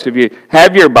If you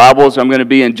have your Bibles, I'm going to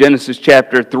be in Genesis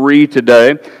chapter 3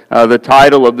 today. The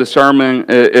title of the sermon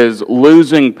is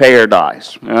Losing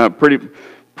Paradise.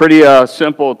 Pretty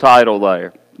simple title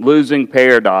there, Losing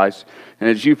Paradise. And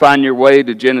as you find your way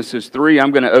to Genesis 3,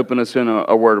 I'm going to open us in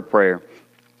a word of prayer.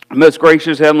 Most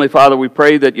gracious Heavenly Father, we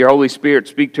pray that your Holy Spirit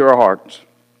speak to our hearts.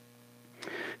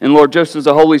 And Lord, just as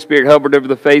the Holy Spirit hovered over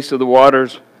the face of the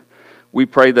waters, we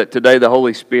pray that today the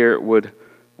Holy Spirit would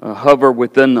hover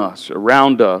within us,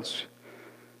 around us.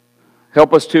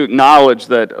 Help us to acknowledge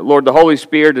that, Lord, the Holy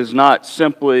Spirit is not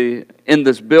simply in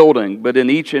this building, but in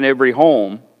each and every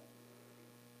home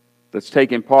that's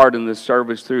taking part in this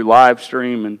service through live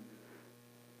stream. And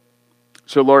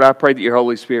so, Lord, I pray that your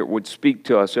Holy Spirit would speak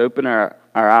to us, open our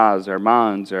eyes, our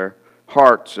minds, our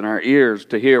hearts, and our ears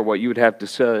to hear what you would have to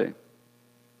say.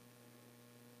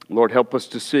 Lord, help us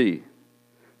to see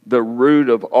the root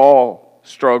of all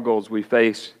struggles we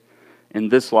face in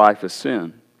this life is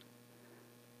sin.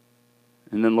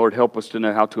 And then, Lord, help us to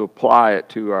know how to apply it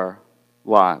to our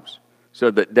lives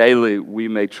so that daily we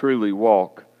may truly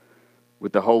walk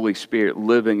with the Holy Spirit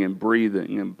living and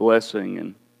breathing and blessing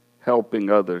and helping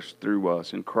others through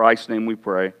us. In Christ's name we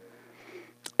pray.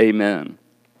 Amen.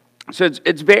 So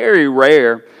it's very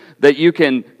rare that you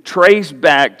can trace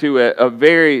back to a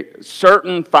very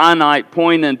certain finite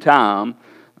point in time,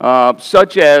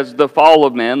 such as the fall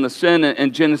of man, the sin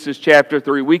in Genesis chapter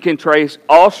 3. We can trace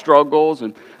all struggles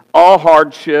and all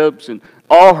hardships and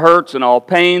all hurts and all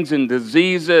pains and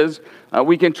diseases.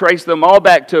 We can trace them all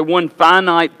back to one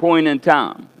finite point in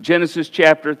time, Genesis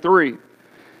chapter 3.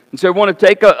 And so I want to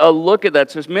take a look at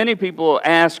that. So many people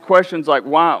ask questions like,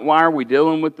 why are we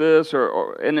dealing with this?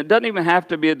 And it doesn't even have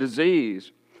to be a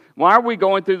disease. Why are we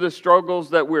going through the struggles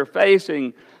that we're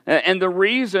facing? And the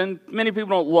reason, many people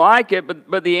don't like it,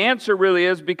 but the answer really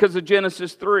is because of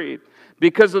Genesis 3.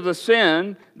 Because of the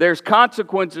sin, there's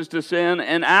consequences to sin,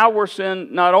 and our sin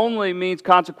not only means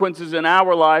consequences in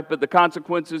our life, but the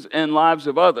consequences in lives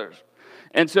of others.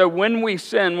 And so when we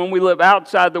sin, when we live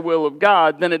outside the will of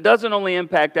God, then it doesn't only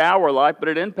impact our life, but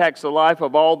it impacts the life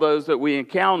of all those that we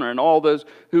encounter and all those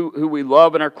who we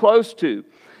love and are close to.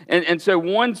 And so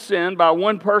one sin by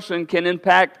one person can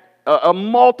impact a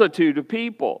multitude of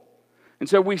people. And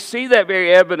so we see that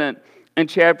very evident in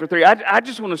chapter 3. I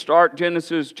just want to start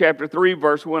Genesis chapter 3,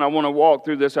 verse 1. I want to walk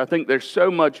through this. I think there's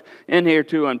so much in here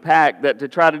to unpack that to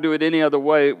try to do it any other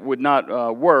way would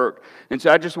not work. And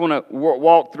so I just want to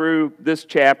walk through this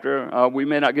chapter. We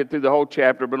may not get through the whole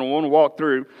chapter, but I want to walk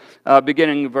through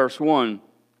beginning in verse 1.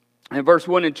 And verse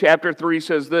 1 in chapter 3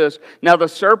 says this: Now the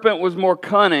serpent was more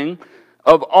cunning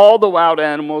of all the wild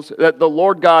animals that the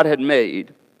Lord God had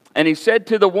made. And he said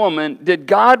to the woman, Did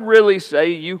God really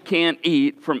say you can't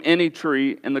eat from any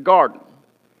tree in the garden?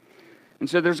 And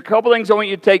so there's a couple things I want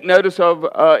you to take notice of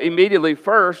immediately.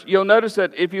 First, you'll notice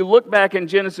that if you look back in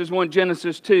Genesis 1,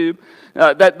 Genesis 2,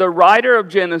 that the writer of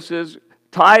Genesis'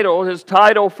 his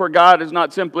title for God is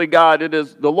not simply God, it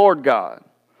is the Lord God.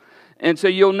 And so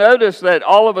you'll notice that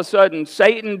all of a sudden,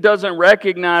 Satan doesn't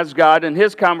recognize God in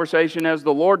his conversation as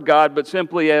the Lord God, but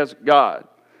simply as God.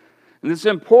 And this is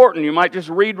important. You might just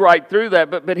read right through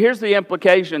that, but here's the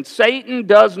implication. Satan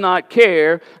does not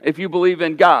care if you believe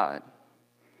in God.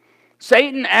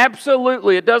 Satan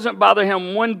absolutely, it doesn't bother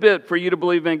him one bit for you to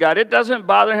believe in God. It doesn't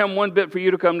bother him one bit for you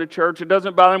to come to church. It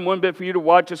doesn't bother him one bit for you to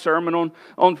watch a sermon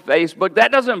on Facebook.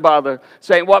 That doesn't bother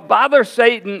Satan. What bothers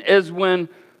Satan is when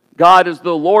God is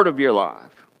the Lord of your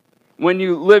life, when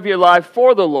you live your life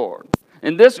for the Lord.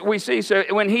 And this we see, so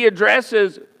when he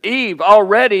addresses Eve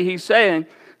already, he's saying,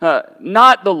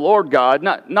 not the Lord God,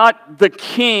 not the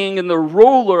king and the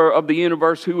ruler of the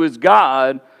universe who is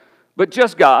God, but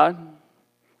just God.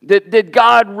 Did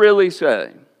God really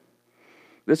say?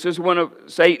 This is one of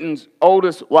Satan's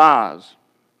oldest lies.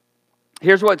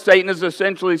 Here's what Satan is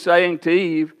essentially saying to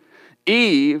Eve.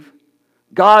 Eve,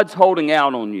 God's holding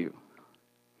out on you.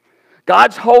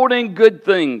 God's holding good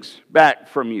things back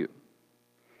from you.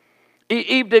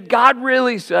 Eve, did God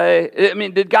really say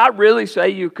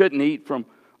you couldn't eat from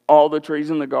all the trees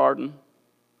in the garden?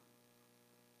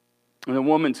 And the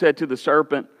woman said to the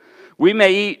serpent, we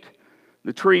may eat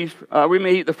the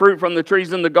fruit from the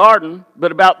trees in the garden,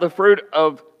 but about the fruit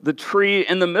of the tree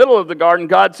in the middle of the garden,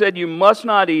 God said you must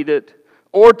not eat it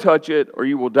or touch it or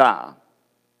you will die.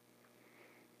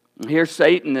 And here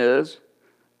Satan is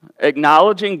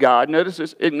acknowledging God. Notice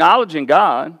this, acknowledging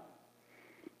God.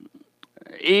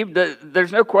 Eve,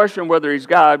 there's no question whether he's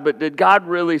God, but did God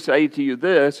really say to you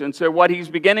this? And so what he's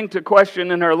beginning to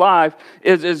question in her life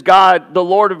is God the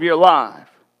Lord of your life?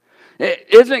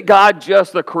 Isn't God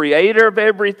just the creator of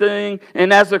everything?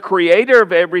 And as the creator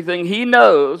of everything, he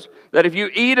knows that if you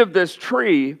eat of this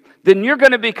tree, then you're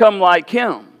going to become like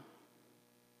him.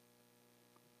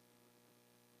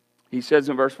 He says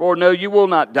in verse 4, no, you will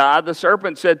not die. The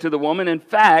serpent said to the woman, in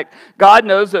fact, God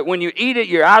knows that when you eat it,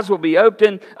 your eyes will be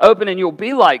open and you'll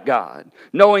be like God,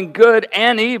 knowing good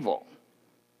and evil.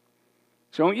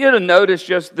 So I want you to notice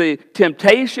just the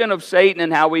temptation of Satan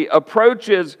and how he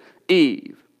approaches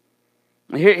Eve.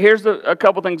 Here's a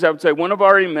couple things I would say. One I've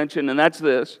already mentioned, and that's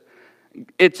this.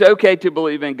 It's okay to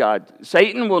believe in God.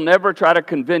 Satan will never try to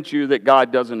convince you that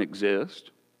God doesn't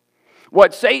exist.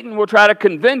 What Satan will try to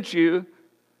convince you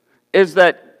is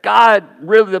that God,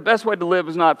 really the best way to live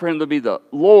is not for him to be the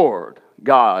Lord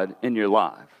God in your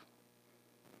life.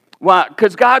 Why?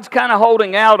 Because God's kind of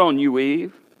holding out on you,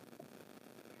 Eve.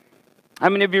 How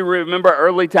many of you remember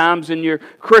early times in your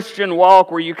Christian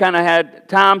walk where you kind of had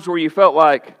times where you felt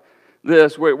like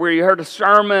this, where you heard a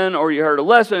sermon or you heard a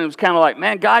lesson, and it was kind of like,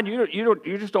 man, God, you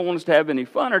just don't want us to have any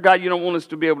fun, or God, you don't want us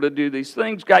to be able to do these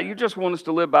things. God, you just want us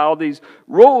to live by all these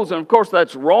rules, and of course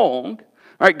that's wrong.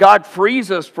 All right, God frees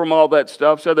us from all that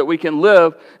stuff so that we can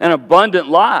live an abundant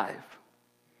life.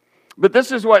 But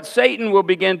this is what Satan will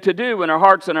begin to do in our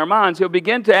hearts and our minds. He'll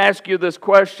begin to ask you this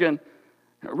question,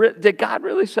 did God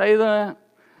really say that?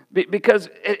 Because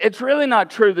it's really not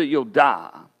true that you'll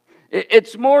die.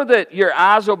 It's more that your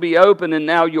eyes will be open and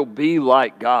now you'll be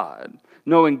like God,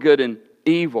 knowing good and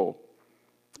evil.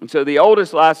 And so the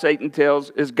oldest lie Satan tells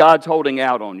is God's holding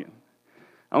out on you.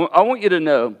 I want you to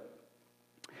know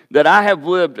that I have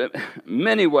lived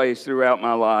many ways throughout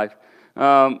my life.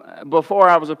 Before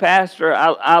I was a pastor,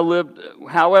 I lived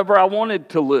however I wanted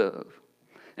to live.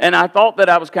 And I thought that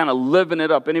I was kind of living it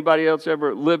up. Anybody else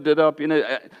ever lived it up? You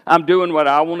know, I'm doing what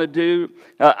I want to do.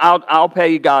 I'll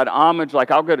pay God homage. Like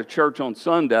I'll go to church on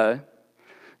Sunday.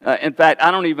 In fact,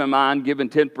 I don't even mind giving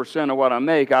 10% of what I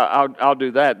make. I'll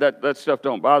do that. That stuff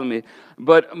don't bother me.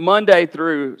 But Monday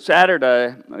through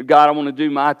Saturday, God, I want to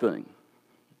do my thing.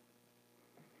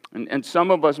 And some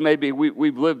of us, maybe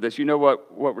we've lived this. You know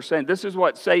what we're saying? This is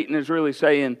what Satan is really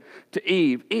saying to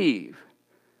Eve. Eve,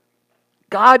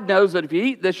 God knows that if you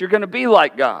eat this, you're going to be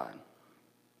like God.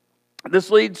 This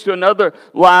leads to another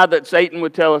lie that Satan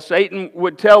would tell us. Satan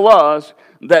would tell us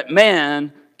that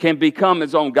man can become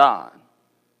his own God.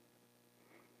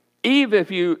 Eve, if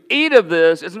you eat of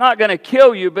this, it's not going to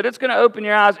kill you, but it's going to open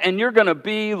your eyes and you're going to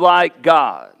be like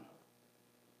God.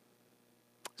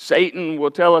 Satan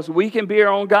will tell us we can be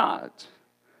our own gods.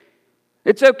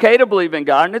 It's okay to believe in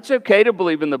God, and it's okay to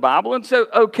believe in the Bible, and it's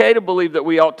okay to believe that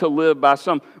we ought to live by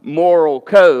some moral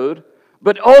code,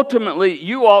 but ultimately,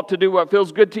 you ought to do what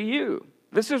feels good to you.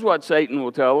 This is what Satan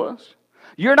will tell us.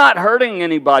 You're not hurting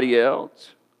anybody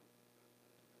else.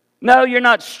 No, you're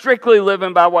not strictly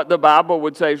living by what the Bible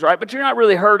would say is right, but you're not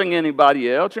really hurting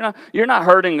anybody else. You're not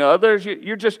hurting others.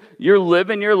 You're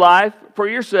living your life for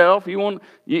yourself. You're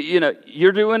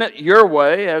doing it your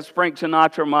way, as Frank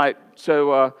Sinatra might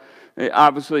so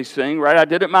obviously sing, right? I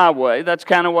did it my way. That's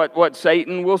kind of what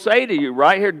Satan will say to you,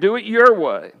 right here. Do it your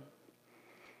way.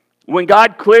 When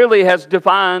God clearly has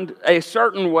defined a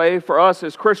certain way for us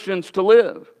as Christians to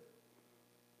live.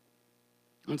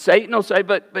 And Satan will say,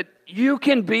 but you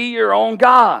can be your own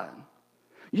God.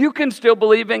 You can still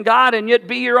believe in God and yet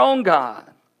be your own God.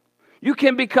 You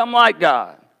can become like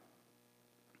God.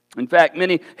 In fact,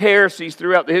 many heresies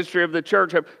throughout the history of the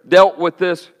church have dealt with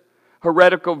this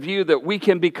heretical view that we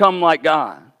can become like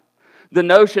God. The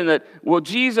notion that, well,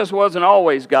 Jesus wasn't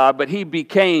always God, but he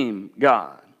became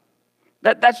God.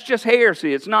 That's just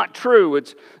heresy. It's not true.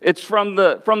 It's from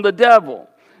the devil.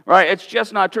 Right? It's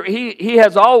just not true. He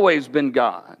has always been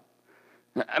God.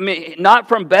 I mean, not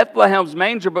from Bethlehem's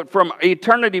manger, but from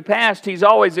eternity past, he's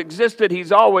always existed.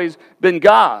 He's always been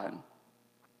God.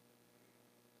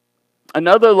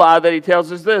 Another lie that he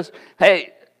tells is this.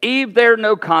 Hey, Eve, there are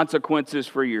no consequences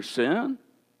for your sin.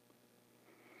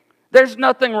 There's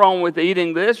nothing wrong with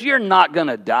eating this. You're not going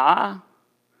to die.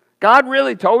 God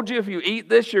really told you if you eat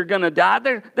this, you're going to die.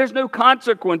 There's no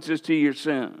consequences to your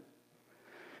sin.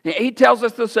 He tells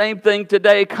us the same thing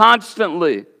today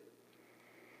constantly.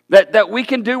 That we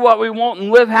can do what we want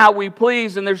and live how we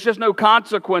please, and there's just no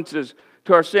consequences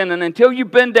to our sin. And until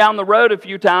you've been down the road a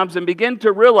few times and begin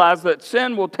to realize that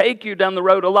sin will take you down the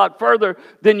road a lot further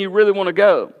than you really want to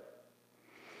go.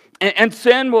 And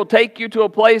sin will take you to a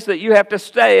place that you have to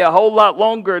stay a whole lot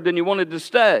longer than you wanted to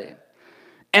stay.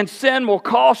 And sin will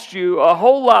cost you a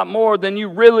whole lot more than you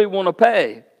really want to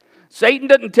pay. Satan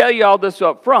doesn't tell you all this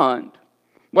up front.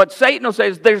 What Satan will say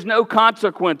is there's no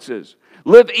consequences.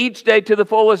 Live each day to the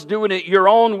fullest, doing it your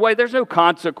own way. There's no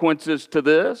consequences to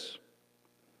this.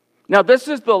 Now, this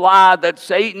is the lie that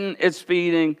Satan is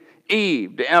feeding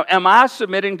Eve. Am I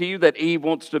submitting to you that Eve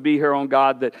wants to be her own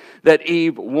God, that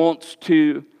Eve wants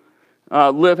to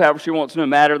live however she wants, no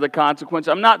matter the consequence?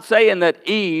 I'm not saying that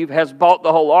Eve has bought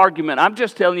the whole argument. I'm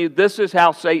just telling you this is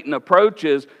how Satan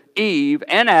approaches Eve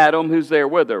and Adam, who's there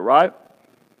with her, right?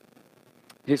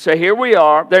 He say, here we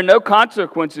are. There are no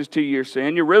consequences to your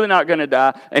sin. You're really not going to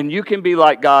die. And you can be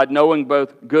like God, knowing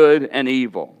both good and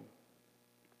evil.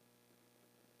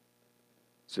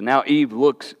 So now Eve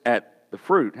looks at the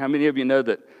fruit. How many of you know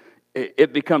that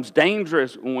it becomes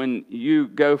dangerous when you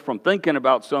go from thinking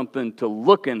about something to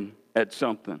looking at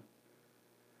something?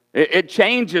 It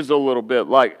changes a little bit.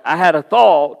 Like, I had a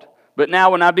thought, but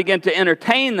now when I begin to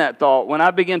entertain that thought, when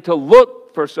I begin to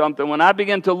look for something, when I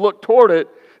begin to look toward it,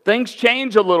 things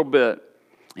change a little bit.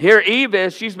 Here Eve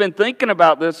is, she's been thinking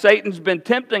about this. Satan's been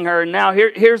tempting her, and now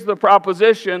here's the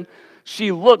proposition.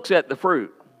 She looks at the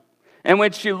fruit. And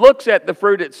when she looks at the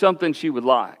fruit, it's something she would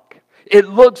like. It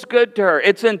looks good to her.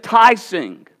 It's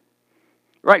enticing.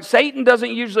 Right? Satan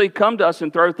doesn't usually come to us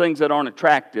and throw things that aren't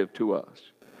attractive to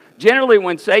us. Generally,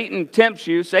 when Satan tempts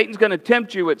you, Satan's going to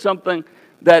tempt you with something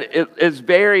that is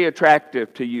very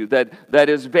attractive to you, that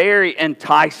is very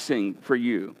enticing for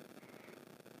you.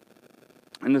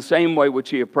 In the same way which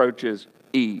he approaches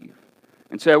Eve.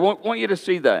 And so I want you to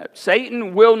see that.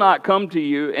 Satan will not come to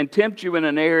you and tempt you in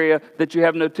an area that you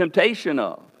have no temptation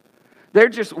of.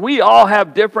 We all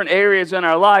have different areas in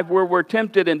our life where we're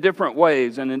tempted in different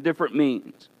ways and in different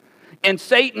means. And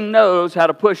Satan knows how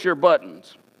to push your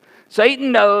buttons.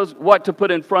 Satan knows what to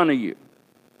put in front of you.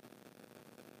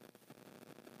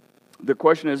 The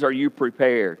question is, are you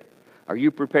prepared? Are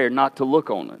you prepared not to look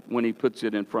on it when he puts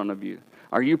it in front of you?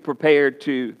 Are you prepared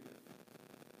to,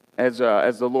 as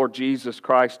the Lord Jesus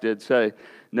Christ did, say,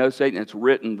 no, Satan, it's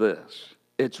written this.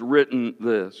 It's written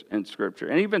this in Scripture.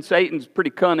 And even Satan's pretty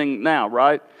cunning now,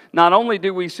 right? Not only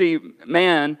do we see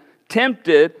man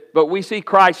tempted, but we see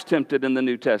Christ tempted in the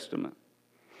New Testament.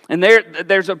 And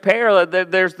there's a parallel,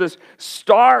 there's this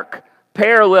stark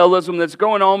parallelism that's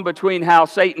going on between how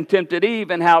Satan tempted Eve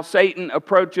and how Satan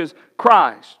approaches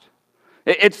Christ.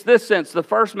 It's this sense: the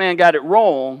first man got it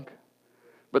wrong,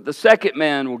 but the second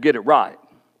man will get it right.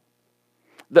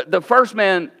 The first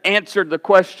man answered the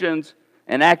questions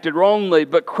and acted wrongly,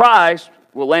 but Christ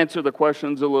will answer the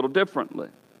questions a little differently.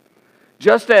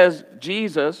 Just as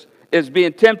Jesus is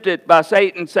being tempted by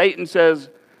Satan, Satan says,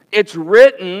 it's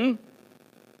written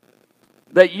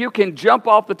that you can jump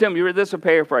off the temple. You read this, a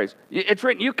paraphrase. It's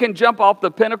written, you can jump off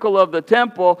the pinnacle of the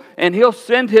temple, and he'll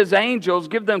send his angels,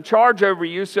 give them charge over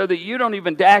you so that you don't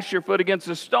even dash your foot against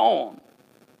a stone.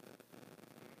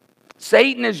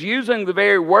 Satan is using the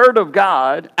very word of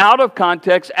God out of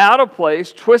context, out of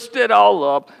place, twist it all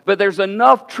up, but there's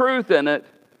enough truth in it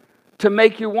to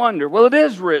make you wonder, well, it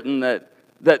is written that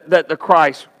the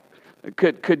Christ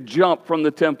could jump from the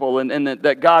temple and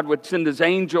that God would send his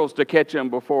angels to catch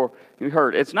him before he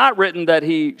hurt. It's not written that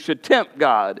he should tempt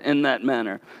God in that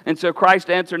manner. And so Christ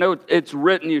answered, no, it's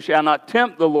written, you shall not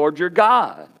tempt the Lord your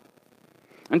God.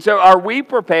 And so are we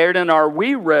prepared and are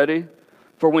we ready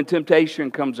for when temptation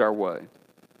comes our way?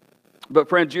 But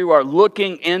friends, you are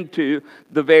looking into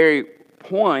the very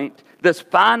point, this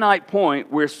finite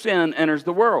point where sin enters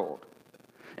the world.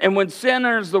 And when sin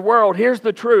enters the world, here's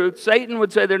the truth. Satan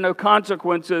would say there are no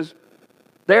consequences.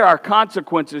 There are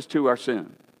consequences to our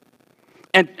sin.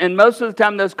 And most of the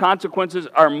time, those consequences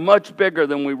are much bigger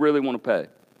than we really want to pay.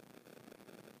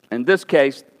 In this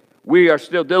case, we are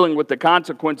still dealing with the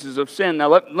consequences of sin.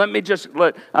 Now,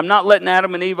 I'm not letting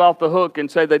Adam and Eve off the hook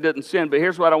and say they didn't sin, but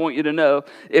here's what I want you to know.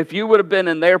 If you would have been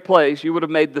in their place, you would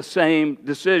have made the same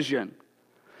decision.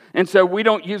 And so we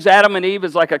don't use Adam and Eve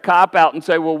as like a cop-out and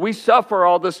say, well, we suffer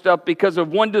all this stuff because of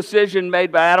one decision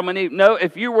made by Adam and Eve. No,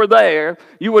 if you were there,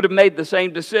 you would have made the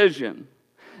same decision.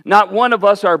 Not one of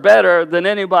us are better than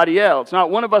anybody else.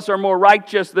 Not one of us are more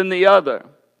righteous than the other.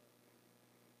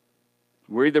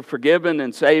 We're either forgiven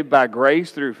and saved by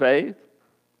grace through faith,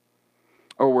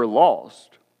 or we're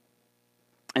lost.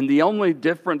 And the only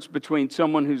difference between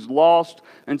someone who's lost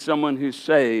and someone who's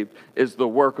saved is the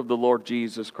work of the Lord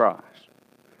Jesus Christ.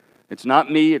 It's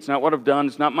not me, it's not what I've done,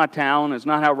 it's not my talent, it's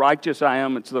not how righteous I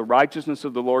am, it's the righteousness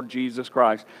of the Lord Jesus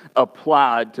Christ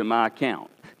applied to my account,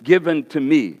 given to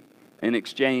me in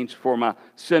exchange for my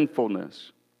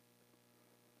sinfulness.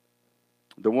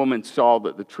 The woman saw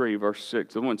that the tree, verse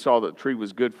 6, the woman saw that the tree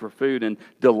was good for food and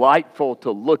delightful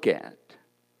to look at,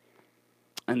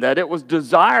 and that it was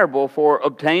desirable for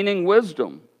obtaining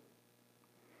wisdom.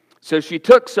 So she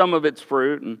took some of its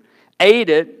fruit and ate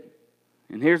it.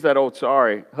 And here's that old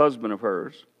sorry husband of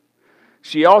hers.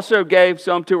 She also gave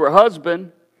some to her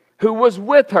husband who was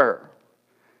with her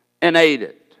and ate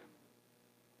it.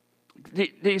 Do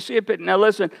you see it? Now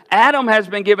listen, Adam has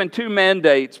been given two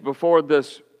mandates before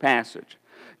this passage.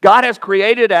 God has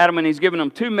created Adam and he's given him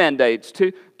two mandates,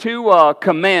 two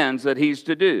commands that he's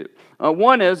to do.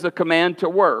 One is the command to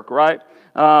work, right?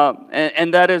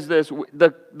 And that is this,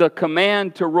 the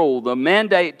command to rule, the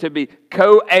mandate to be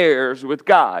co-heirs with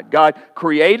God. God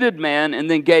created man and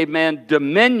then gave man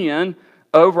dominion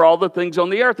over all the things on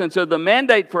the earth. And so the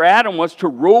mandate for Adam was to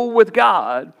rule with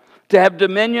God, to have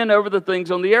dominion over the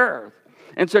things on the earth.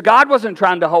 And so God wasn't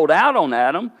trying to hold out on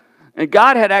Adam. And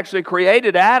God had actually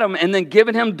created Adam and then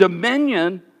given him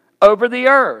dominion over the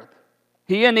earth.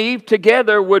 He and Eve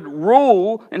together would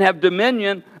rule and have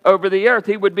dominion over the earth.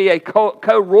 He would be a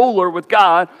co-ruler with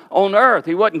God on earth.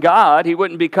 He wasn't God. He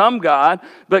wouldn't become God.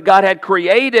 But God had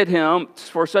created him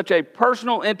for such a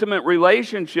personal, intimate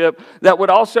relationship that would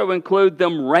also include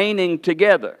them reigning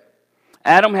together.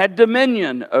 Adam had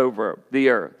dominion over the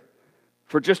earth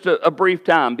for just a brief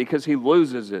time because he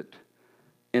loses it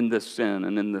in this sin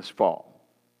and in this fall.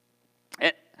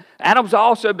 Adam's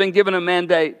also been given a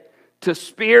mandate to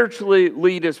spiritually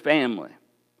lead his family.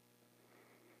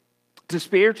 To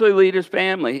spiritually lead his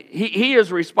family. He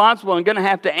is responsible and going to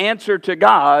have to answer to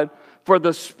God for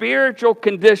the spiritual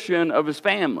condition of his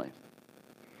family.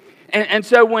 And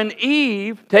so when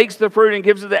Eve takes the fruit and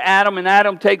gives it to Adam, and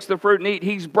Adam takes the fruit and eats,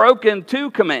 he's broken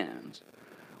two commands.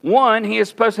 One, he is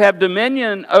supposed to have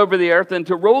dominion over the earth and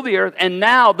to rule the earth. And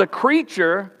now the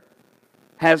creature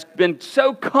has been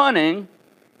so cunning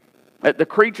that the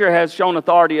creature has shown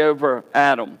authority over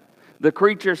Adam. The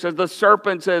creature says, the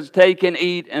serpent says, take and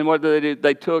eat. And what do?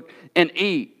 They took and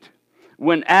eat.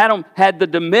 When Adam had the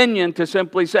dominion to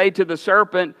simply say to the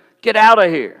serpent, get out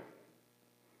of here.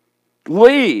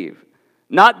 Leave.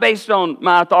 Not based on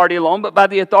my authority alone, but by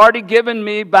the authority given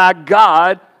me by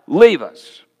God, leave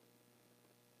us.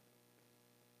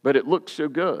 But it looked so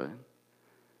good.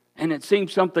 And it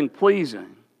seemed something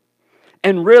pleasing.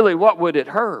 And really, what would it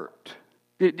hurt?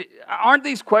 Aren't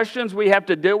these questions we have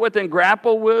to deal with and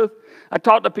grapple with? I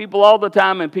talk to people all the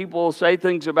time, and people will say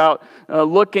things about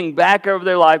looking back over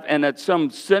their life and at some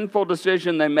sinful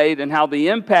decision they made and how the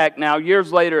impact now,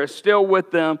 years later, is still with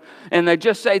them. And they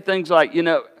just say things like,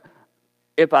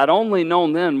 if I'd only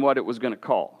known then what it was going to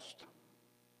cost.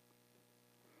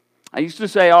 I used to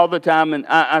say all the time, and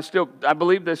I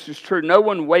believe this is true, no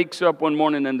one wakes up one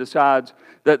morning and decides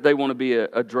that they want to be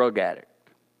a drug addict.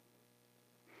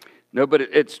 No, but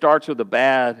it starts with a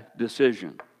bad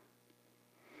decision.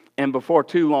 And before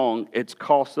too long, it's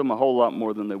cost them a whole lot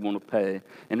more than they want to pay.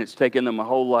 And it's taken them a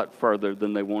whole lot further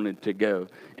than they wanted to go.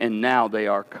 And now they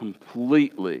are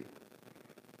completely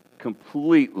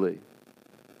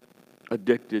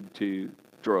addicted to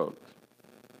drugs.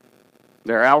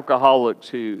 They're alcoholics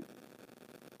who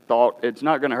thought it's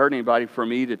not going to hurt anybody for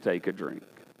me to take a drink.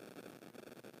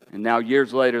 And now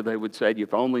years later they would say,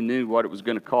 if I only knew what it was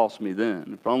going to cost me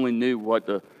then, if I only knew what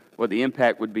the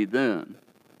impact would be then.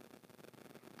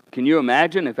 Can you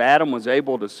imagine if Adam was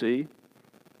able to see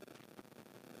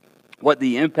what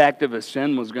the impact of his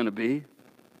sin was going to be?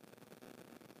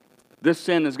 This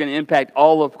sin is going to impact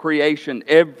all of creation,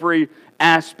 every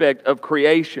aspect of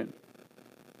creation.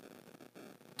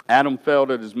 Adam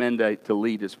failed at his mandate to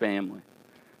lead his family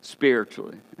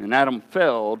spiritually. And Adam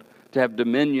failed to have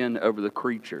dominion over the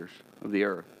creatures of the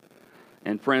earth.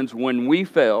 And friends, when we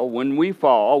fail, when we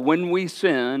fall, when we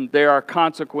sin, there are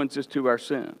consequences to our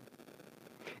sin.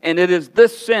 And it is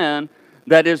this sin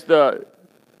that is the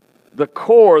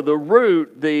core, the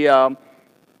root, the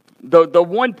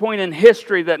one point in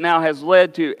history that now has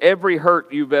led to every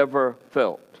hurt you've ever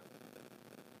felt.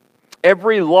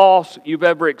 Every loss you've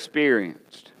ever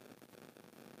experienced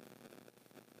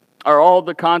are all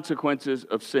the consequences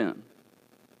of sin.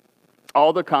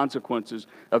 All the consequences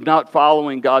of not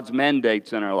following God's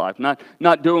mandates in our life,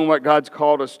 not doing what God's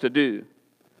called us to do.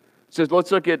 It says,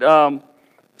 let's look at, all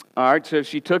right, so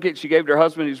she took it, she gave it to her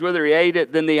husband, he was with her, he ate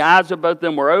it. Then the eyes of both of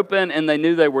them were open, and they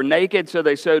knew they were naked, so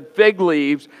they sewed fig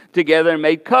leaves together and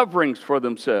made coverings for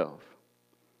themselves.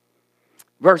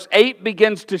 Verse 8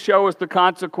 begins to show us the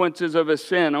consequences of his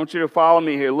sin. I want you to follow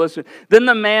me here. Listen. Then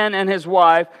the man and his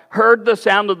wife heard the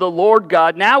sound of the Lord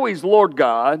God. Now he's Lord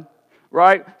God.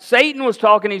 Right? Satan was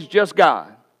talking, he's just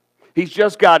God. He's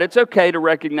just God. It's okay to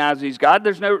recognize he's God.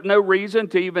 There's no reason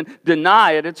to even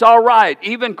deny it. It's all right.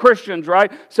 Even Christians,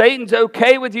 right? Satan's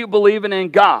okay with you believing in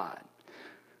God.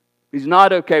 He's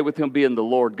not okay with him being the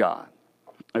Lord God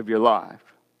of your life.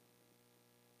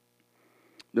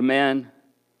 The man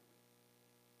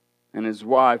and his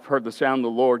wife heard the sound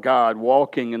of the Lord God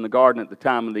walking in the garden at the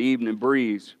time of the evening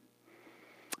breeze.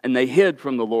 And they hid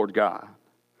from the Lord God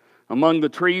among the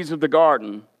trees of the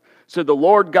garden. So the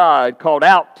Lord God called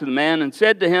out to the man and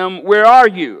said to him, "Where are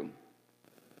you?"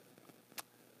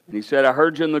 And he said, "I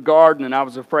heard you in the garden, and I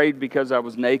was afraid because I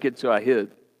was naked, so I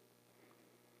hid."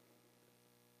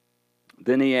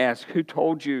 Then he asked, "Who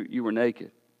told you you were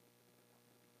naked?"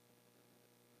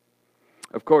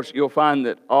 Of course, you'll find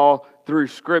that all through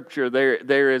Scripture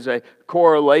there is a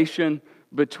correlation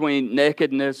between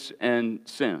nakedness and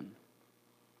sin.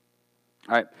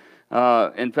 All right.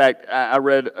 In fact, I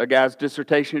read a guy's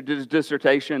dissertation who did his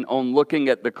dissertation on looking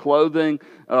at the clothing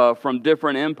from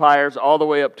different empires all the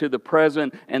way up to the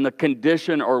present and the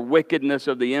condition or wickedness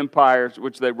of the empires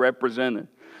which they represented.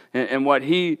 And what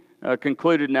he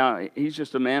concluded, now he's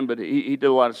just a man, but he did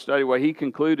a lot of study. What he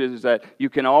concluded is that you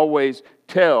can always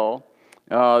tell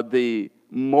the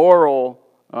moral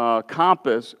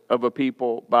compass of a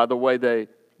people by the way they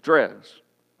dress,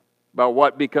 by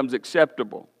what becomes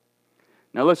acceptable.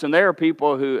 Now listen, there are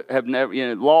people who have never,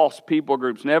 lost people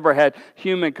groups, never had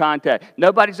human contact.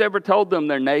 Nobody's ever told them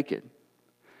they're naked,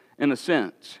 in a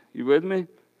sense. You with me?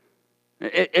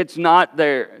 It's not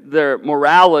their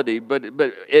morality, but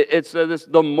it's this: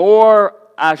 the more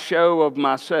I show of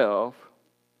myself,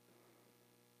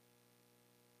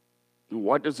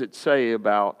 what does it say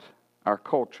about our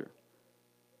culture?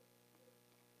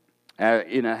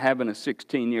 Having a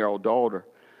 16-year-old daughter,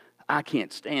 I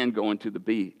can't stand going to the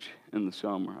beach in the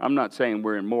summer. I'm not saying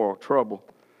we're in moral trouble,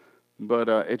 but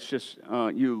it's just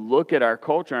you look at our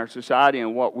culture and our society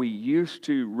and what we used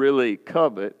to really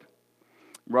covet,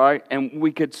 right? And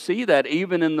we could see that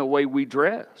even in the way we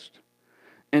dressed.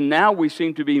 And now we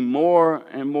seem to be more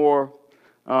and more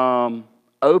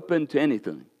open to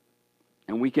anything.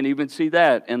 And we can even see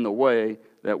that in the way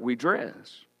that we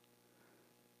dress.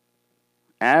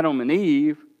 Adam and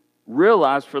Eve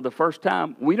realized for the first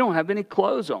time, we don't have any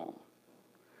clothes on.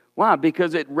 Why?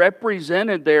 Because it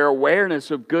represented their awareness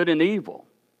of good and evil.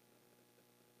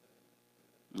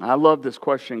 I love this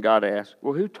question God asked.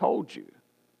 Well, who told you?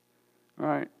 All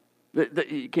right.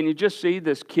 Can you just see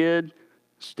this kid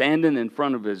standing in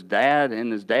front of his dad,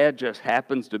 and his dad just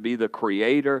happens to be the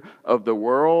creator of the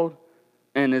world?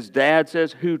 And his dad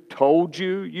says, "Who told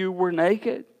you you were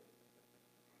naked?"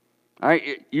 All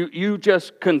right, you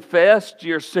just confessed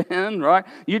your sin, right?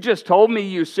 You just told me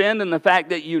you sinned, and the fact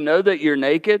that you know that you're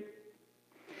naked.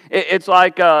 It's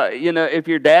like, if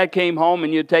your dad came home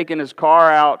and you'd taken his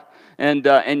car out and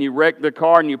you wrecked the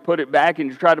car and you put it back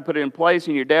and you try to put it in place,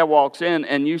 and your dad walks in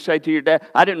and you say to your dad,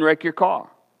 "I didn't wreck your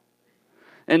car."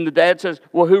 And the dad says,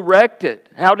 "Well, who wrecked it?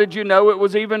 How did you know it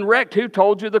was even wrecked? Who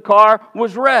told you the car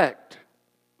was wrecked?"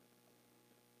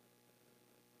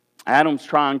 Adam's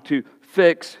trying to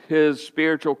fix his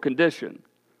spiritual condition.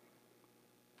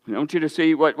 I want you to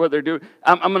see what they're doing.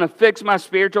 I'm going to fix my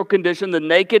spiritual condition, the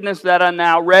nakedness that I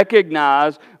now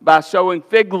recognize, by sewing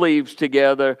fig leaves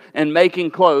together and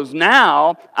making clothes.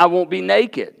 Now I won't be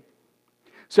naked.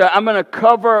 So I'm going to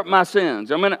cover my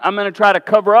sins. I'm going to try to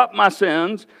cover up my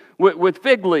sins with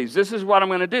fig leaves. This is what I'm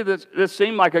going to do. This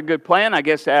seemed like a good plan, I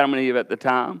guess, to Adam and Eve at the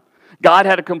time. God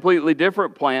had a completely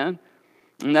different plan.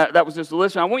 And that was just a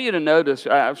listen. I want you to notice,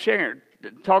 I was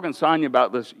talking to Sonia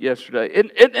about this yesterday.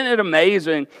 Isn't it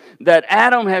amazing that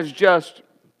Adam has just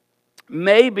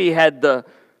maybe had the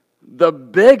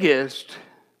biggest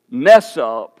mess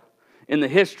up in the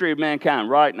history of mankind,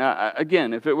 right? Now,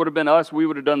 again, if it would have been us, we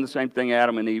would have done the same thing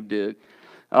Adam and Eve did.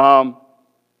 And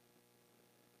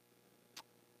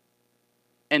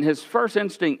his first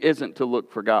instinct isn't to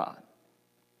look for God.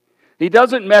 He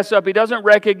doesn't mess up. He doesn't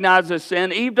recognize his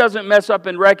sin. Eve doesn't mess up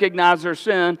and recognize her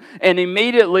sin. And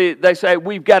immediately they say,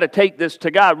 "We've got to take this to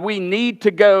God. We need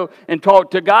to go and talk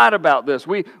to God about this.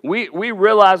 We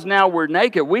realize now we're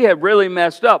naked. We have really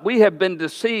messed up. We have been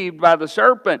deceived by the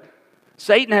serpent.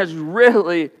 Satan has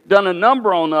really done a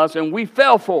number on us, and we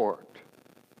fell for it."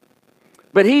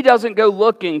 But he doesn't go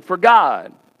looking for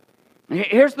God.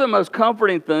 Here's the most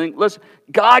comforting thing. Listen,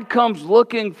 God comes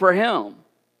looking for him.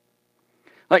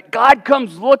 Like, God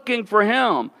comes looking for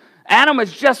him. Adam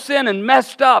has just sinned and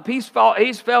messed up. He's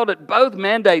failed at both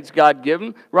mandates God gave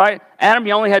him, right? Adam,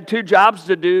 you only had 2 jobs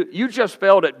to do. You just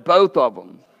failed at both of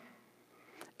them.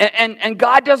 And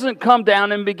God doesn't come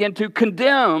down and begin to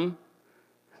condemn.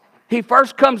 He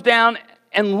first comes down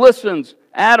and listens.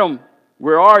 "Adam,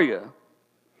 where are you?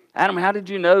 Adam, how did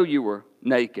you know you were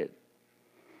naked?"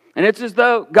 And it's as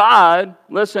though God,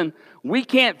 listen, we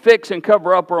can't fix and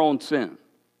cover up our own sin.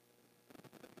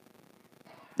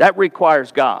 That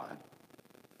requires God.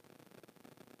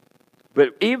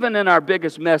 But even in our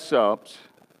biggest mess-ups,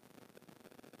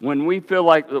 when we feel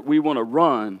like that we want to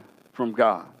run from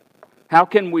God, how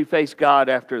can we face God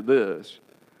after this?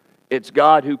 It's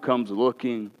God who comes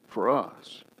looking for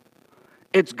us.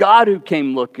 It's God who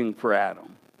came looking for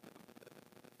Adam.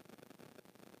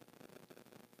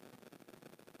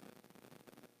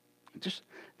 Just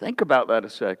think about that a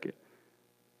second.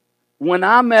 When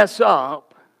I mess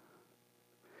up,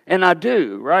 and I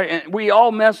do, right? And we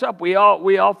all mess up. We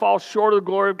all fall short of the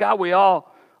glory of God. We all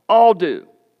do.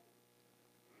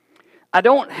 I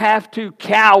don't have to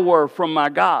cower from my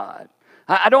God.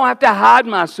 I don't have to hide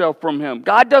myself from Him.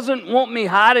 God doesn't want me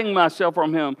hiding myself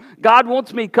from Him. God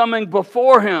wants me coming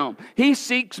before Him. He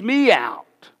seeks me out.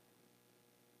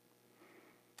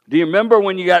 Do you remember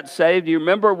when you got saved? Do you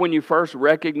remember when you first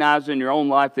recognized in your own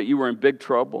life that you were in big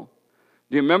trouble?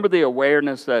 Do you remember the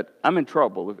awareness that I'm in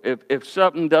trouble? If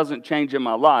something doesn't change in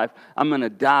my life, I'm going to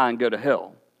die and go to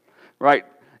hell, right?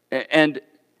 And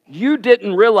you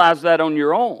didn't realize that on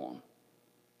your own.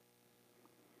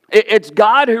 It's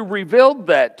God who revealed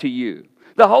that to you.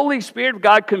 The Holy Spirit of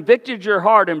God convicted your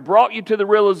heart and brought you to the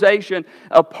realization,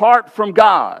 apart from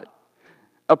God,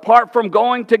 apart from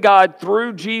going to God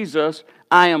through Jesus,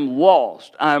 I am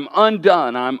lost. I am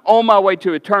undone. I'm on my way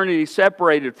to eternity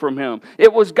separated from Him.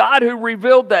 It was God who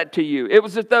revealed that to you. It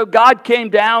was as though God came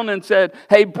down and said,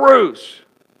 hey, Bruce,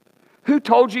 who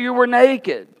told you were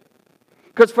naked?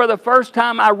 Because for the first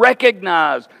time I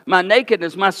recognized my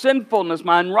nakedness, my sinfulness,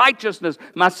 my unrighteousness,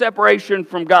 my separation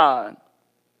from God.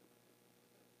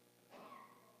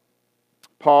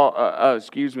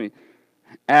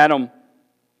 Adam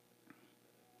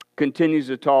continues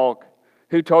to talk.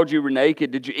 Who told you were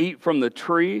naked? Did you eat from the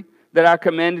tree that I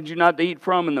commanded you not to eat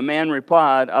from? And the man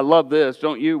replied, I love this,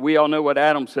 don't you? We all know what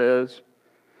Adam says.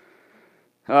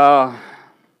 God,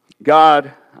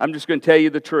 I'm just going to tell you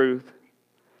the truth.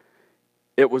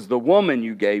 It was the woman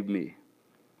you gave me.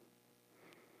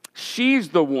 She's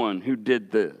the one who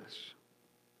did this.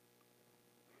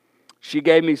 She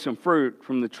gave me some fruit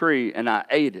from the tree and I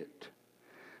ate it.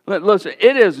 Listen,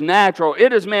 it is natural.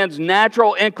 It is man's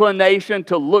natural inclination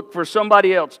to look for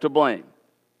somebody else to blame.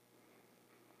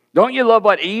 Don't you love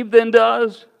what Eve then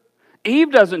does?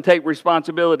 Eve doesn't take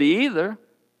responsibility either.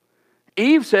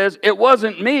 Eve says, it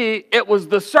wasn't me, it was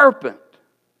the serpent.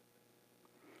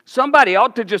 Somebody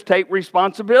ought to just take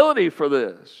responsibility for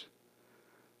this.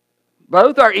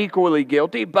 Both are equally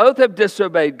guilty. Both have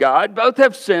disobeyed God. Both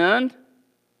have sinned.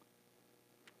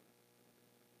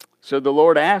 So the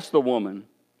Lord asked the woman,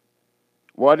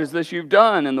 what is this you've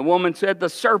done? And the woman said, the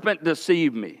serpent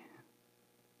deceived me,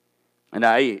 and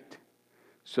I ate.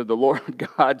 So the Lord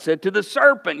God said to the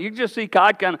serpent, you just see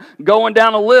God kind of going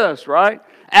down a list, right?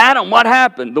 Adam, what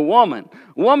happened? The woman.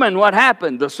 Woman, what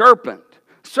happened? The serpent.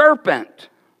 Serpent.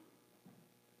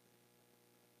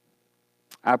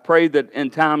 I pray that in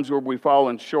times where we've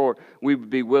fallen short, we would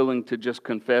be willing to just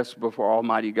confess before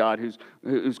Almighty God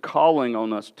who's calling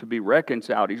on us to be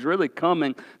reconciled. He's really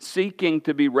coming, seeking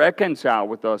to be reconciled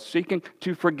with us, seeking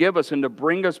to forgive us and to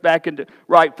bring us back into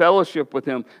right fellowship with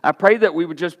Him. I pray that we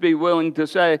would just be willing to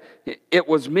say, it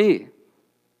was me.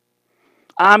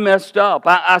 I messed up.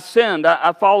 I sinned.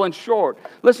 I've fallen short.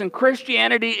 Listen,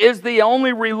 Christianity is the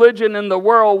only religion in the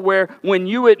world where when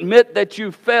you admit that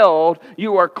you failed,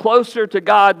 you are closer to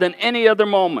God than any other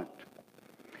moment.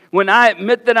 When I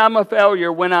admit that I'm a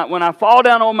failure, when I fall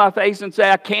down on my face and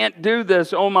say I can't do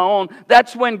this on my own,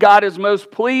 that's when God is most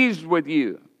pleased with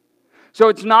you. So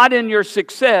it's not in your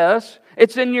success,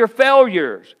 it's in your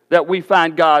failures that we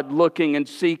find God looking and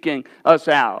seeking us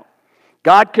out.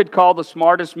 God could call the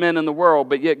smartest men in the world,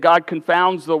 but yet God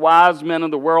confounds the wise men of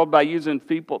the world by using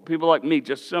people like me,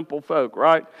 just simple folk,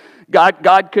 right?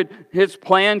 His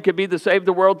plan could be to save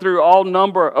the world through all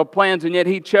number of plans, and yet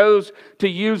He chose to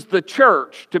use the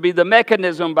church to be the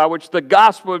mechanism by which the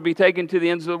gospel would be taken to the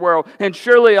ends of the world. And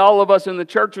surely all of us in the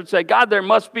church would say, God, there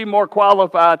must be more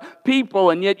qualified people,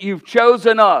 and yet You've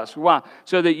chosen us. Why?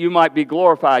 So that You might be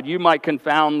glorified. You might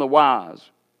confound the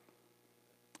wise.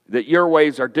 That Your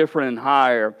ways are different and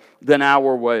higher than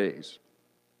our ways.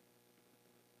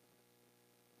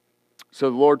 So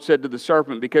the Lord said to the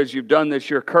serpent, because you've done this,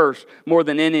 you're cursed more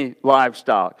than any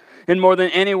livestock and more than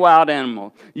any wild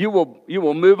animal. You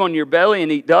will move on your belly and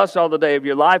eat dust all the day of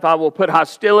your life. I will put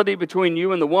hostility between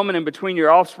you and the woman and between your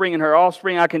offspring and her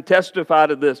offspring. I can testify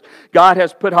to this. God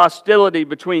has put hostility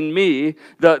between me,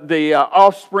 the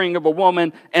offspring of a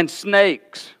woman, and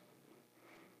snakes.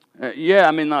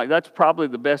 That's probably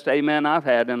the best amen I've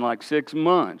had in like 6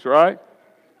 months, right?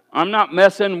 I'm not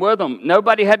messing with them.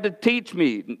 Nobody had to teach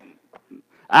me.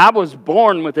 I was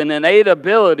born with an innate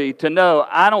ability to know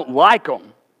I don't like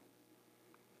them.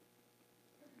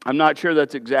 I'm not sure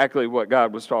that's exactly what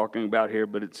God was talking about here,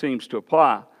 but it seems to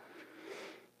apply.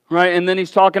 Right, and then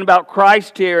he's talking about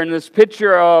Christ here and this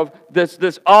picture of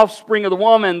this offspring of the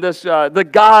woman, the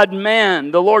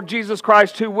God-man, the Lord Jesus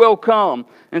Christ who will come,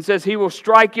 and says he will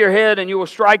strike your head and you will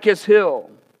strike his heel.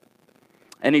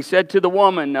 And he said to the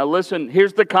woman, now listen,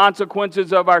 here's the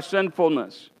consequences of our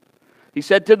sinfulness. He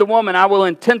said to the woman, I will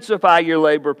intensify your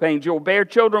labor pains. You will bear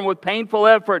children with painful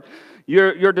effort.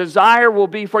 Your desire will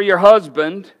be for your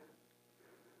husband,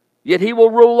 yet he will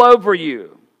rule over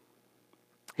you.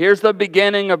 Here's the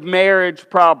beginning of marriage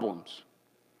problems.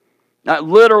 Now,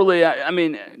 literally, I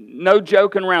mean, no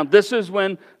joking around. This is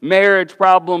when marriage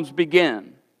problems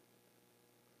begin.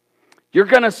 You're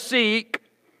going to seek,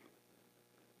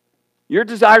 your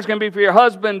desire is going to be for your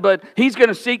husband, but he's going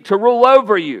to seek to rule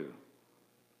over you.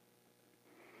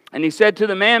 And he said to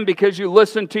the man, because you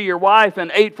listened to your wife and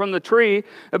ate from the tree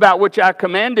about which I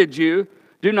commanded you,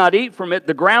 do not eat from it.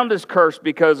 The ground is cursed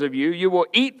because of you. You will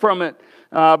eat from it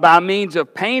by means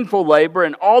of painful labor,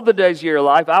 and all the days of your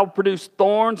life I will produce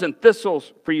thorns and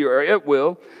thistles for you, or it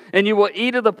will. And you will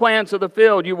eat of the plants of the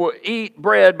field. You will eat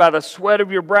bread by the sweat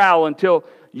of your brow until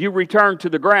you return to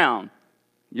the ground.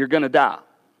 You're going to die.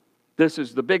 This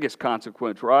is the biggest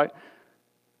consequence, right?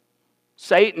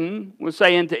 Satan was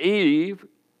saying to Eve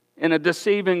in a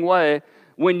deceiving way,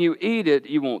 when you eat it,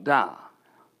 you won't die.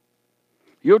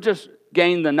 You'll just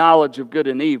gain the knowledge of good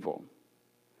and evil.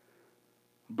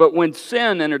 But when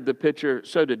sin entered the picture,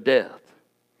 so did death.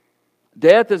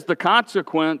 Death is the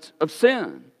consequence of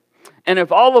sin. And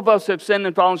if all of us have sinned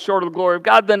and fallen short of the glory of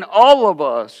God, then all of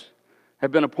us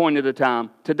have been appointed a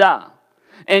time to die.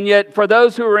 And yet, for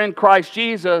those who are in Christ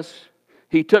Jesus,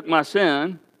 He took my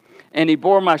sin and He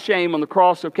bore my shame on the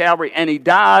cross of Calvary, and He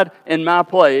died in my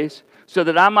place so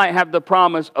that I might have the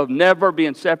promise of never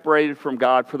being separated from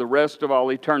God for the rest of all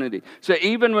eternity. So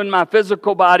even when my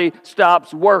physical body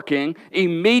stops working,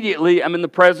 immediately I'm in the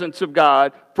presence of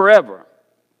God forever.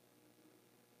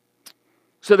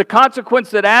 So the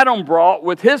consequence that Adam brought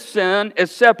with his sin is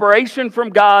separation from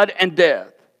God and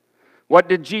death. What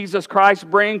did Jesus Christ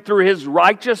bring through His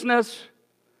righteousness?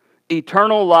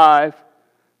 Eternal life,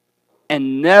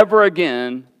 and never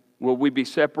again will we be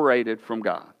separated from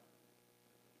God.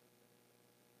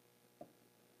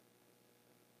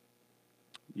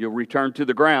 You'll return to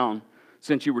the ground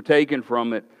since you were taken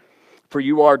from it. For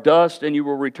you are dust and you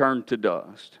will return to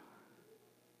dust.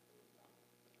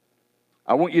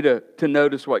 I want you to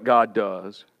notice what God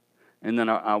does. And then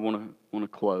I want to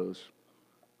close.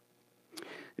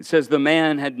 It says the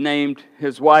man had named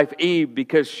his wife Eve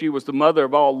because she was the mother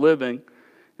of all living.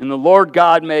 And the Lord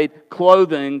God made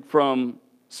clothing from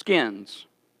skins.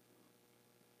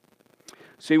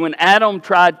 See, when Adam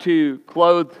tried to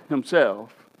clothe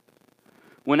himself,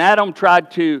 when Adam tried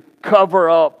to cover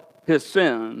up his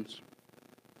sins,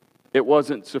 it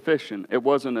wasn't sufficient. It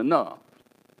wasn't enough.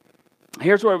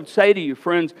 Here's what I would say to you,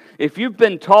 friends. If you've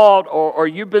been taught or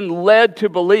you've been led to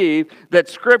believe that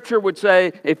Scripture would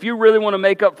say, if you really want to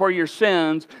make up for your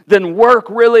sins, then work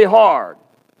really hard.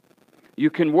 You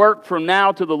can work from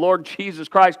now till the Lord Jesus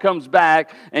Christ comes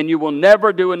back, and you will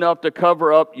never do enough to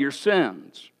cover up your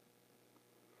sins.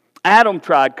 Adam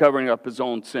tried covering up his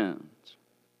own sins.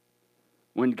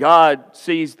 When God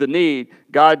sees the need,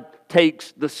 God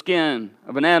takes the skin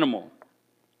of an animal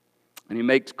and He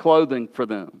makes clothing for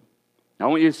them. Now, I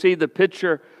want you to see the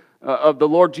picture of the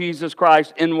Lord Jesus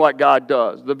Christ in what God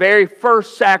does. The very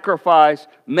first sacrifice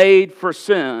made for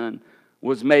sin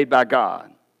was made by God.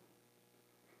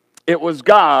 It was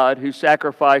God who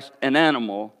sacrificed an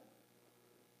animal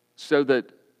so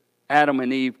that Adam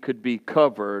and Eve could be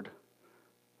covered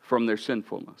from their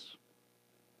sinfulness.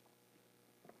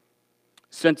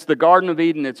 Since the Garden of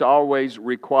Eden, it's always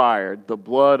required the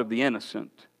blood of the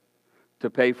innocent to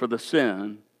pay for the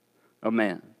sin of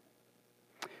man.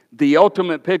 The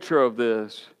ultimate picture of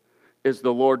this is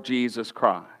the Lord Jesus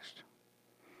Christ.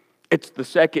 It's the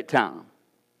second time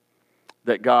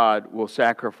that God will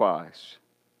sacrifice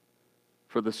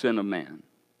for the sin of man.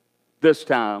 This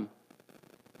time,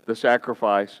 the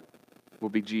sacrifice will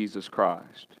be Jesus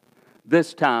Christ.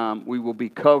 This time, we will be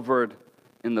covered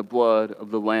in the blood of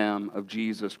the Lamb of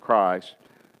Jesus Christ,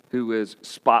 who is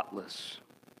spotless.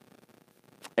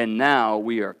 And now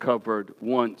we are covered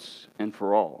once and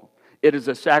for all. It is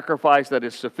a sacrifice that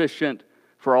is sufficient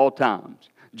for all times.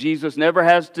 Jesus never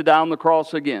has to die on the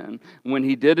cross again. When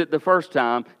He did it the first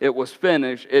time, it was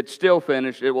finished. It's still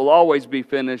finished. It will always be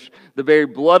finished. The very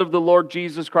blood of the Lord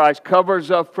Jesus Christ covers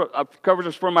us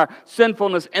from our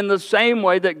sinfulness in the same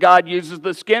way that God uses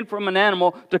the skin from an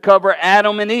animal to cover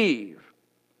Adam and Eve.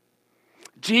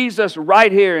 Jesus,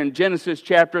 right here in Genesis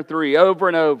chapter 3, over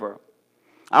and over,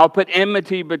 I'll put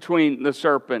enmity between the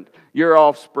serpent, your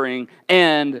offspring,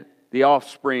 and the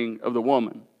offspring of the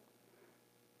woman,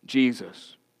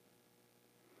 Jesus.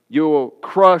 You will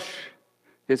crush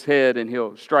his head and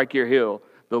he'll strike your heel,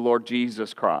 the Lord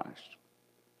Jesus Christ,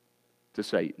 to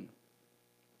Satan.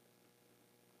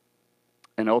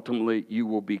 And ultimately, you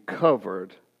will be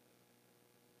covered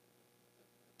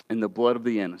in the blood of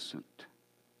the innocent,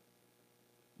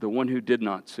 the one who did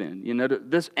not sin. You know,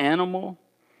 this animal,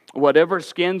 whatever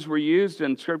skins were used,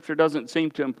 and Scripture doesn't seem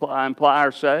to imply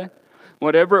or say,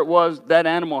 whatever it was, that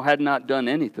animal had not done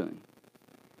anything.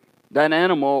 That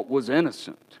animal was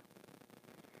innocent.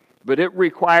 But it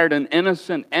required an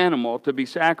innocent animal to be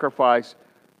sacrificed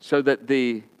so that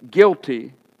the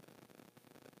guilty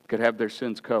could have their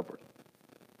sins covered.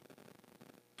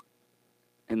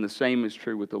 And the same is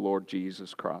true with the Lord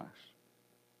Jesus Christ.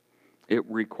 It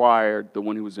required the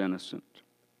one who was innocent,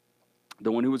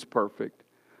 the one who was perfect,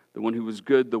 the one who was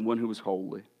good, the one who was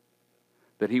holy,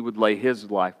 that he would lay his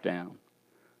life down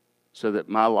so that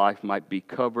my life might be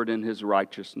covered in his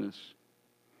righteousness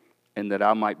and that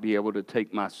I might be able to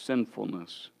take my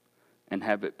sinfulness and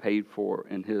have it paid for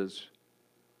in his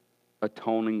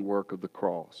atoning work of the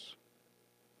cross.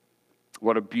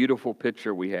 What a beautiful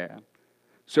picture we have.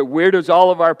 So where does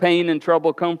all of our pain and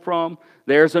trouble come from?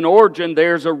 There's an origin,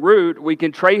 there's a root. We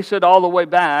can trace it all the way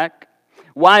back.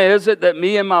 Why is it that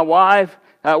me and my wife,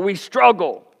 we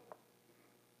struggle?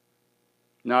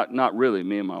 Not really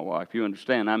me and my wife. You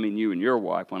understand? I mean you and your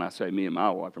wife when I say me and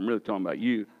my wife. I'm really talking about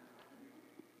you.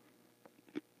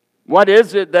 What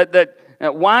is it that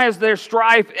why is there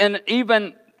strife in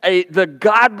even the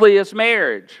godliest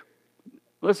marriage?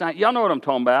 Listen, y'all know what I'm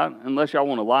talking about, unless y'all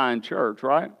want to lie in church,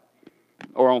 right?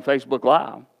 Or on Facebook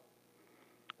Live.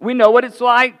 We know what it's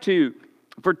like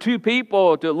for two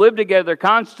people to live together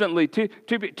constantly,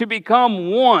 to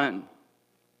become one.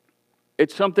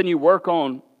 It's something you work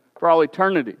on for all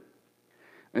eternity.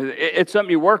 It's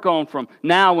something you work on from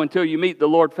now until you meet the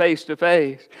Lord face to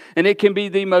face. And it can be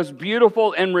the most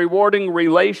beautiful and rewarding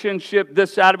relationship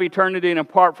this side of eternity and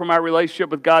apart from our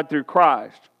relationship with God through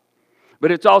Christ.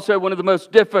 But it's also one of the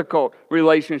most difficult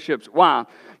relationships. Why?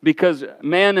 Because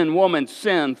man and woman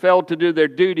sinned, failed to do their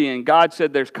duty, and God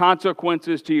said there's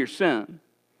consequences to your sin.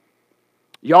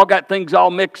 Y'all got things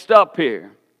all mixed up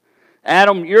here.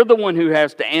 Adam, you're the one who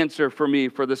has to answer for me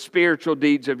for the spiritual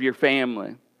deeds of your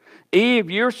family. Eve,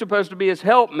 you're supposed to be his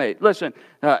helpmate. Listen,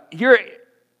 you're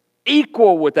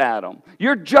equal with Adam.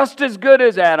 You're just as good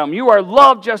as Adam. You are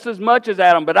loved just as much as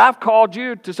Adam. But I've called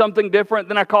you to something different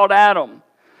than I called Adam.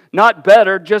 Not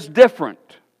better, just different.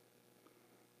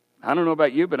 I don't know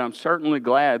about you, but I'm certainly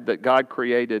glad that God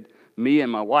created me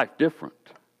and my wife different.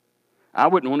 I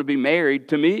wouldn't want to be married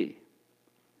to me.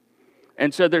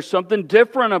 And so there's something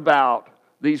different about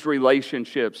these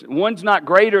relationships. One's not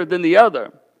greater than the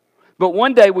other. But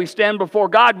one day we stand before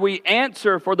God, we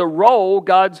answer for the role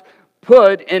God's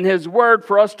put in His Word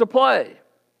for us to play.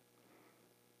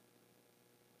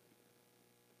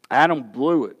 Adam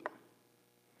blew it.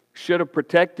 Should have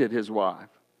protected his wife.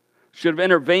 Should have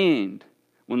intervened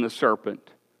when the serpent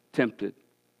tempted.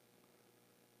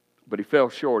 But he fell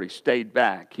short. He stayed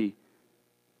back. He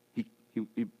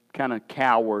kind of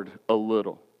cowered a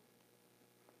little.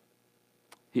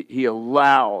 He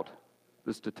allowed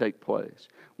this to take place.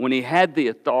 When he had the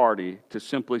authority to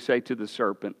simply say to the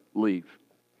serpent, leave.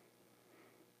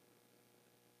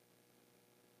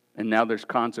 And now there's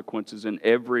consequences in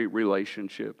every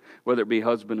relationship, whether it be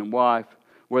husband and wife,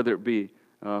 whether it be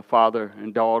father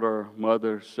and daughter,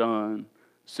 mother, son,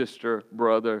 sister,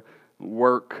 brother,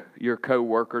 work, your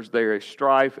co-workers. There is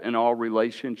strife in all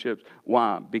relationships.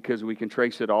 Why? Because we can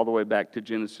trace it all the way back to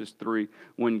Genesis 3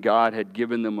 when God had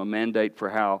given them a mandate for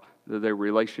how their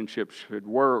relationships should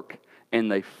work, and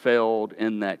they failed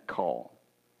in that call.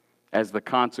 As the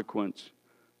consequence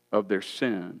of their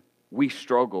sin, we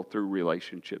struggle through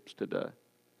relationships today.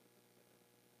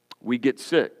 We get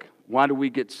sick. Why do we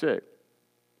get sick?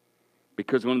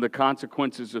 Because one of the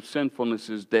consequences of sinfulness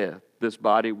is death. This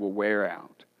body will wear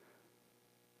out.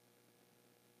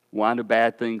 Why do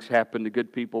bad things happen to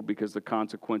good people? Because the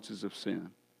consequences of sin.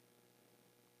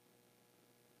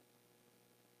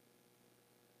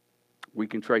 We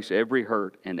can trace every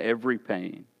hurt and every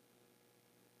pain,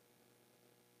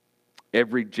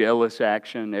 every jealous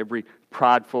action, every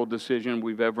prideful decision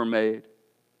we've ever made,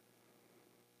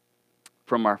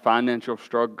 from our financial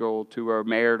struggle to our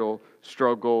marital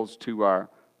struggles to our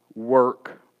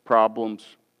work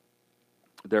problems.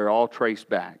 They're all traced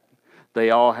back.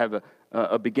 They all have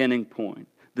a beginning point,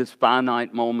 this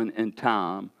finite moment in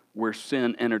time where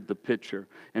sin entered the picture.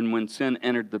 And when sin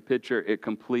entered the picture, it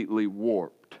completely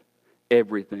warped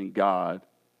everything God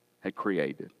had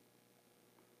created.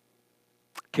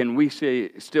 Can we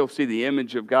still see the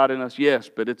image of God in us? Yes,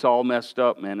 but it's all messed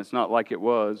up, man. It's not like it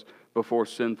was before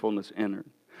sinfulness entered.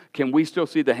 Can we still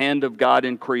see the hand of God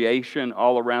in creation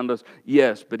all around us?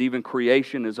 Yes, but even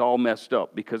creation is all messed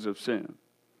up because of sin.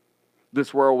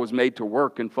 This world was made to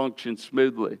work and function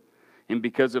smoothly. And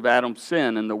because of Adam's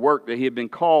sin and the work that he had been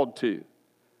called to,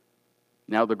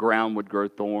 now the ground would grow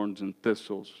thorns and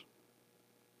thistles.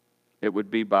 It would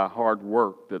be by hard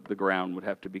work that the ground would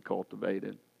have to be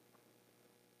cultivated.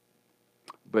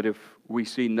 But if we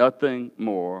see nothing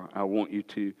more, I want you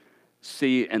to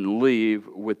see and leave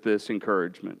with this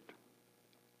encouragement.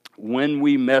 When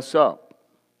we mess up,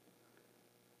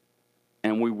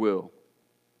 and we will,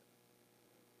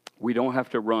 we don't have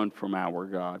to run from our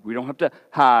God. We don't have to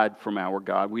hide from our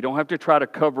God. We don't have to try to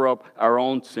cover up our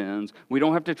own sins. We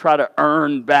don't have to try to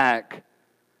earn back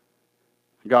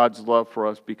God's love for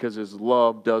us, because His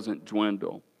love doesn't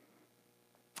dwindle.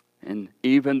 And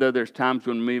even though there's times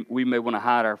when we may want to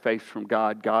hide our face from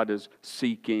God, God is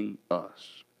seeking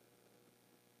us.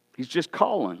 He's just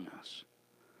calling us.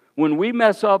 When we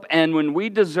mess up and when we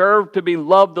deserve to be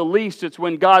loved the least, it's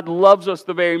when God loves us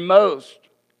the very most.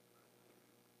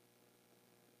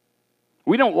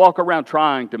 We don't walk around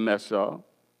trying to mess up.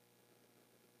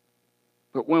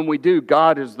 But when we do,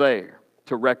 God is there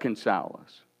to reconcile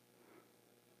us.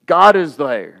 God is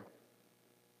there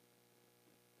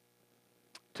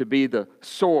to be the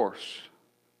source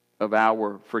of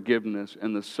our forgiveness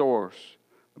and the source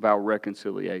of our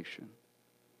reconciliation.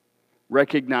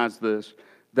 Recognize this,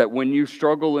 that when you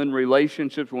struggle in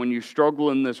relationships, when you struggle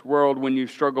in this world, when you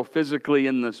struggle physically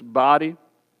in this body,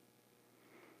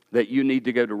 that you need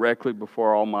to go directly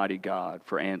before Almighty God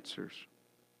for answers.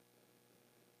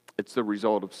 It's the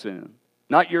result of sin.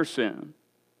 Not your sin.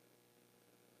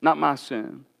 Not my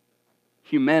sin.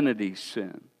 Humanity's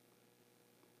sin.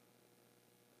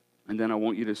 And then I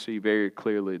want you to see very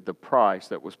clearly the price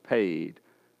that was paid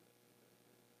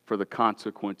for the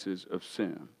consequences of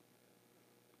sin.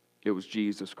 It was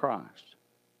Jesus Christ.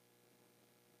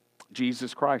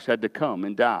 Jesus Christ had to come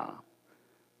and die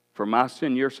for my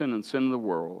sin, your sin, and sin of the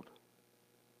world,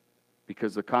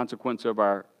 because the consequence of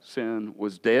our sin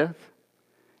was death.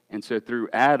 And so through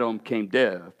Adam came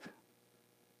death.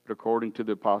 But according to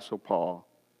the Apostle Paul,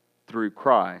 through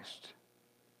Christ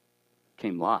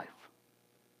came life,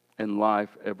 and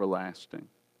life everlasting.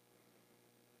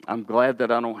 I'm glad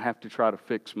that I don't have to try to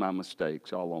fix my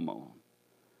mistakes all on my own.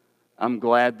 I'm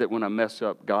glad that when I mess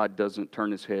up, God doesn't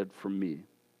turn His head from me.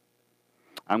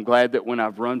 I'm glad that when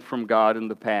I've run from God in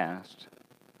the past,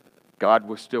 God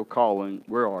was still calling,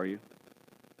 "Where are you?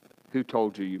 Who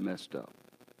told you you messed up?"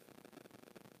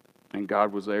 And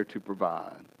God was there to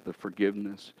provide the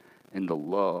forgiveness and the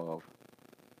love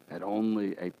that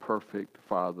only a perfect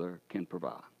Father can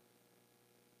provide.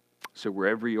 So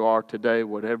wherever you are today,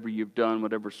 whatever you've done,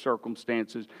 whatever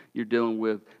circumstances you're dealing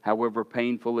with, however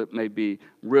painful it may be,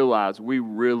 realize we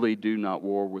really do not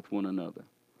war with one another.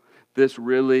 This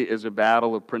really is a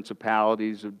battle of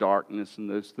principalities of darkness and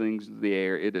those things of the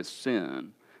air. It is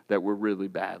sin that we're really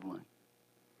battling.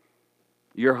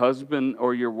 Your husband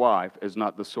or your wife is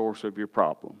not the source of your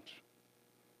problems.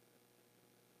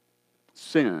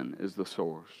 Sin is the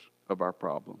source of our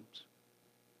problems.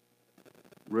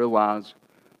 Realize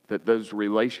that those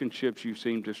relationships you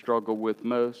seem to struggle with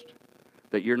most,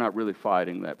 that you're not really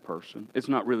fighting that person. It's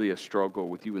not really a struggle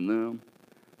with you and them.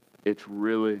 It's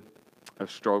really a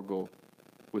struggle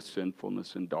with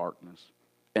sinfulness and darkness.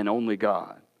 And only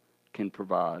God can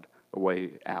provide a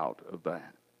way out of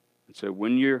that. And so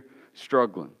when you're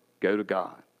struggling, go to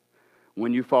God.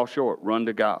 When you fall short, run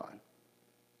to God,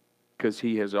 because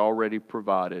He has already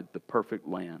provided the perfect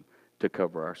Lamb to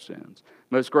cover our sins.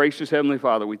 Most gracious Heavenly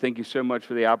Father, we thank You so much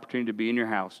for the opportunity to be in Your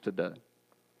house today,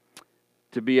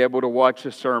 to be able to watch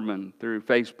a sermon through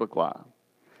Facebook Live.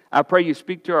 I pray You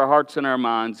speak to our hearts and our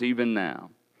minds even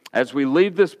now. As we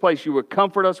leave this place, You would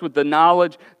comfort us with the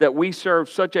knowledge that we serve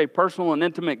such a personal and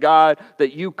intimate God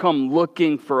that You come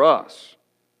looking for us.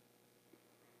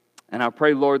 And I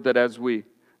pray, Lord, that as we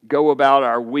go about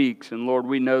our weeks, and Lord,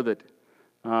 we know that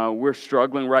we're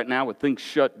struggling right now with things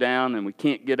shut down and we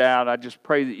can't get out. I just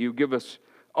pray that You give us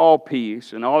all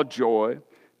peace and all joy,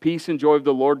 peace and joy of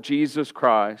the Lord Jesus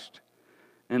Christ.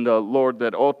 And Lord,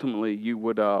 that ultimately You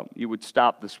would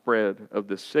stop the spread of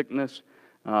this sickness,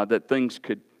 that things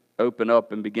could open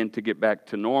up and begin to get back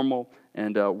to normal.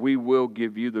 And we will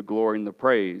give You the glory and the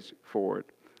praise for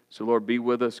it. So Lord, be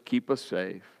with us, keep us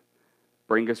safe.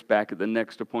 Bring us back at the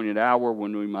next appointed hour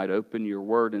when we might open Your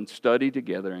word and study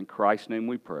together. In Christ's name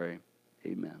we pray.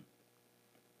 Amen.